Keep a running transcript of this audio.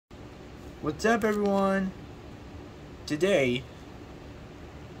What's up, everyone? Today,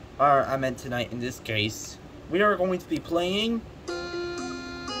 or I meant tonight in this case, we are going to be playing... Welcome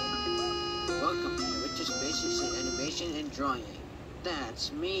to the richest basics in animation and drawing.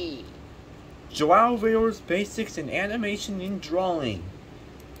 That's me. João Vitor's Basics in Animation and Drawing.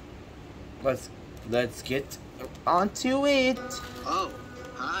 Let's get onto it. Oh,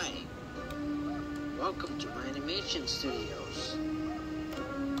 hi. Welcome to my animation studios.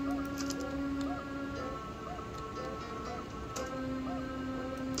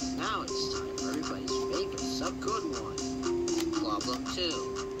 Now it's time for everybody's favorite sub-good one. Problem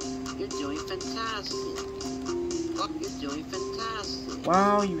 2. You're doing fantastic. Look, you're doing fantastic.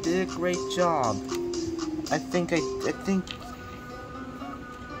 Wow, you did a great job. I think You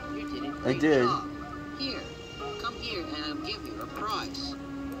did a great did. job. Here, come here and I'll give you a prize.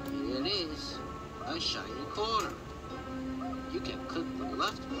 Here it is, a shiny quarter. You can click the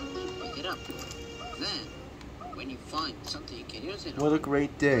left button to pick it up. Then, when you find something you can use it What a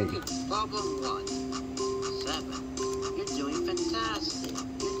great day. Problem 1. 7. You're doing fantastic.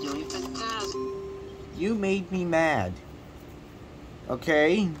 You're doing fantastic. You made me mad.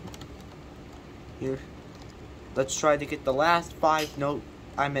 Okay. Here. Let's try to get the last 5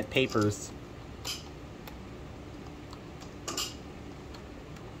 papers.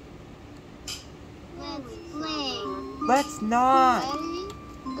 Let's play. Let's not. Ready?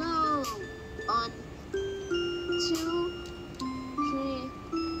 Go. 1, 2, 3,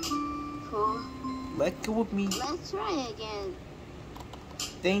 4. Let go of me. Let's try again.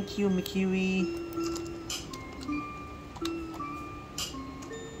 Thank you, McKiwi.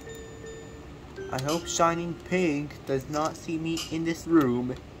 I hope Shining Pig does not see me in this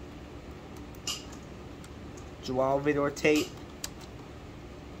room. João Vitor tape.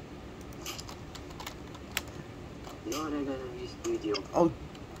 Oh,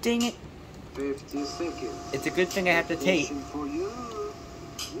 dang it. 50 seconds. It's a good thing I have to tape. For you.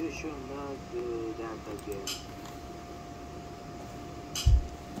 You should not do that again.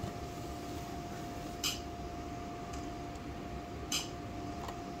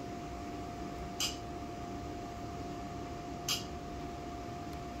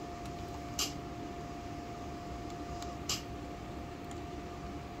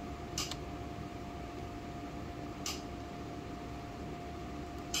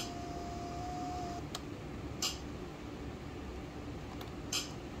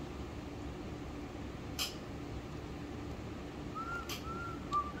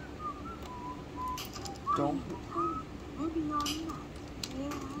 Don't.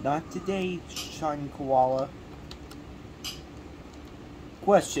 Not today, Shining Koala.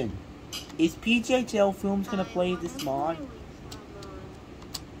 Question. Is PJTL Films gonna play this mod?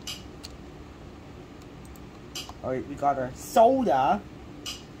 Alright, we got our soda.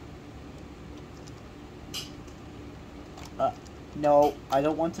 No, I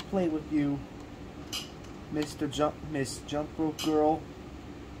don't want to play with you, Miss Jump Rope Girl.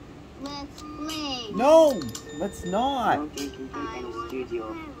 Let's play. No, let's not. What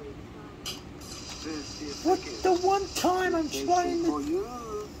the one time I'm trying to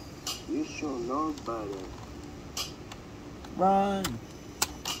You should know better. run?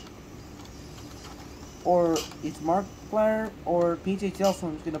 Or is Markiplier or PJ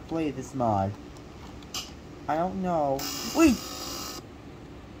Films gonna play this mod? I don't know. Wait!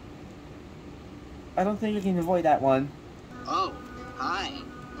 I don't think you can avoid that one. Oh, hi.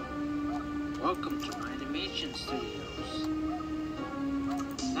 Welcome to my animation studios.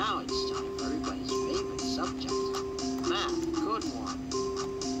 Now it's time for everybody's favorite subject. Math, good one.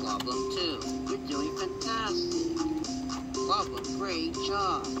 Problem 2. You're doing fantastic. Problem, great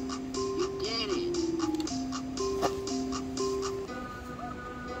job. You did it.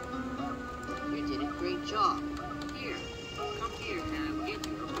 You did a great job. Here, come here and I'll give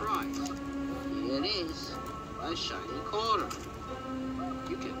you a prize. Here it is, a shiny quarter.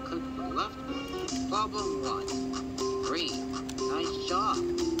 You can click the left button. Problem 1. Great. Nice job.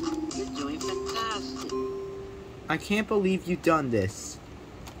 You're doing fantastic. I can't believe you've done this.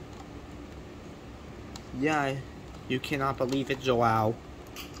 Yeah, you cannot believe it, João.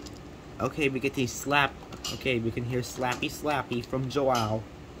 Okay, we get these Okay, we can hear slappy slappy from João.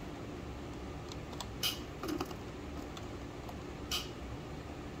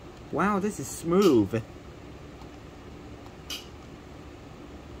 Wow, this is smooth.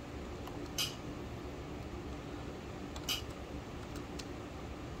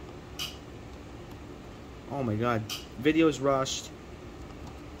 Oh my god, video's rushed.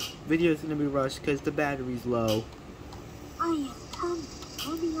 Video's gonna be rushed because the battery's low. I am coming.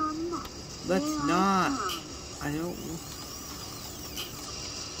 Moving on next. Let's not. I don't.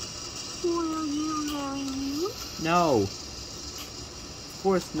 Will you marry me? No. Of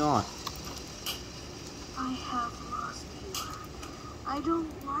course not. I have lost you. I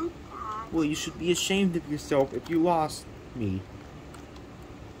don't like that. Well, you should be ashamed of yourself if you lost me.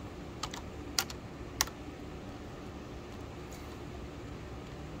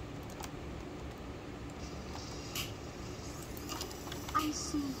 I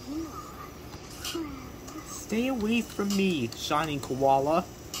see you, friend. Stay away from me, shining koala.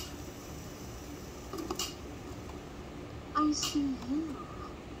 I see you,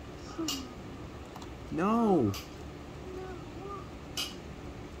 friend. No.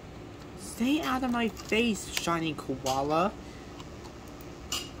 Stay out of my face, shining koala.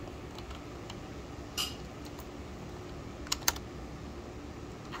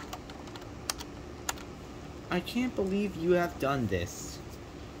 I can't believe you have done this.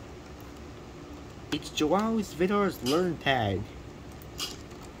 It's João Vitor's learn tag.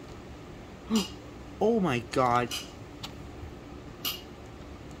 Oh my god.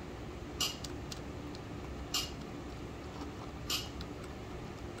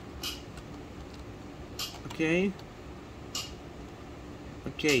 Okay.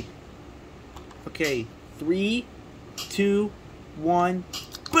 Okay. Okay. 3, 2, 1,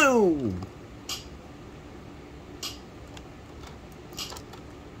 boom!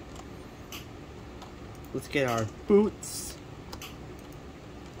 Let's get our boots.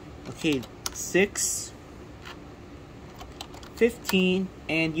 Okay, 6, 15,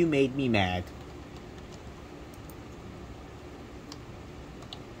 and you made me mad.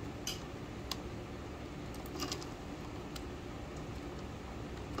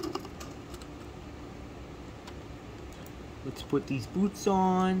 Let's put these boots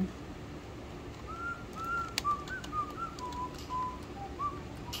on.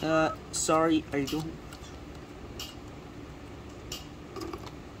 Sorry, I don't...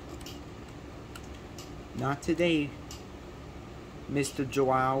 Not today, Mr.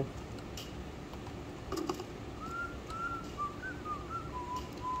 João.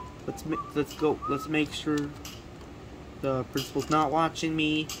 Let's go. Let's make sure the principal's not watching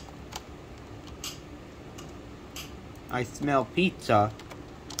me. I smell pizza.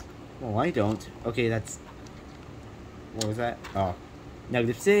 Well, I don't. Okay, that's... What was that? Oh.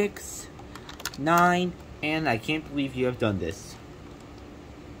 -6, 9, and I can't believe you have done this.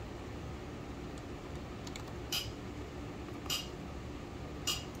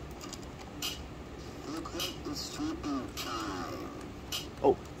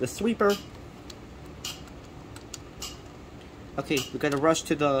 Oh, the sweeper. Okay, we gotta rush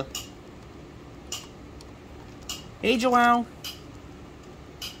to the... Hey, João.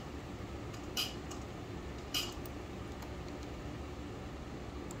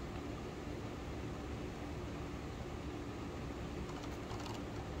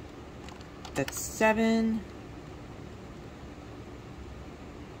 That's 7.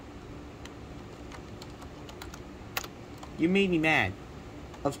 You made me mad.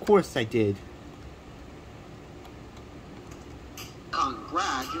 Of course I did.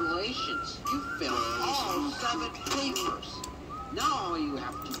 Congratulations! You failed all 7 papers. Now all you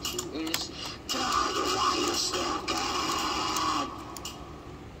have to do is tell you why you still can.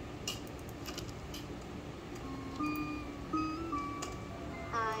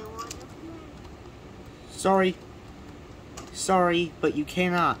 I want to play. Sorry. Sorry, but you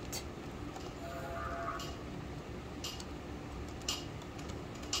cannot.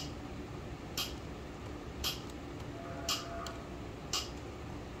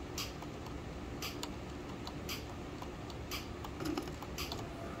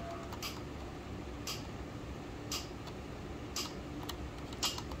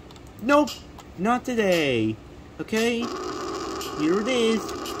 Nope, not today. Okay, here it is.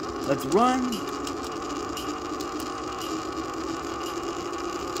 Let's run.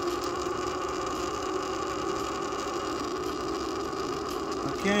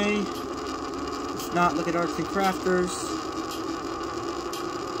 Okay, let's not look at arts and crafters.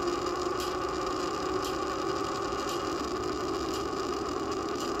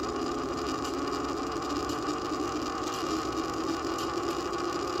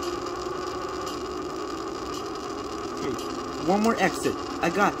 One more exit. I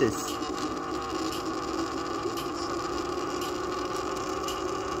got this.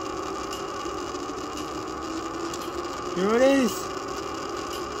 Here it is.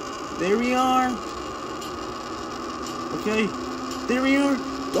 There we are. Okay. There we are.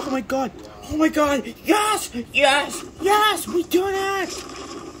 Oh my god. Oh my god. Yes! Yes! Yes! We done it!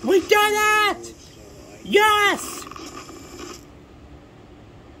 We done it! Yes!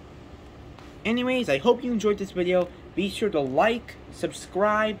 Anyways, I hope you enjoyed this video. Be sure to like,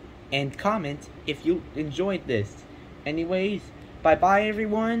 subscribe, and comment if you enjoyed this. Anyways, bye-bye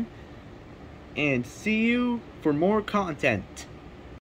everyone, and see you for more content.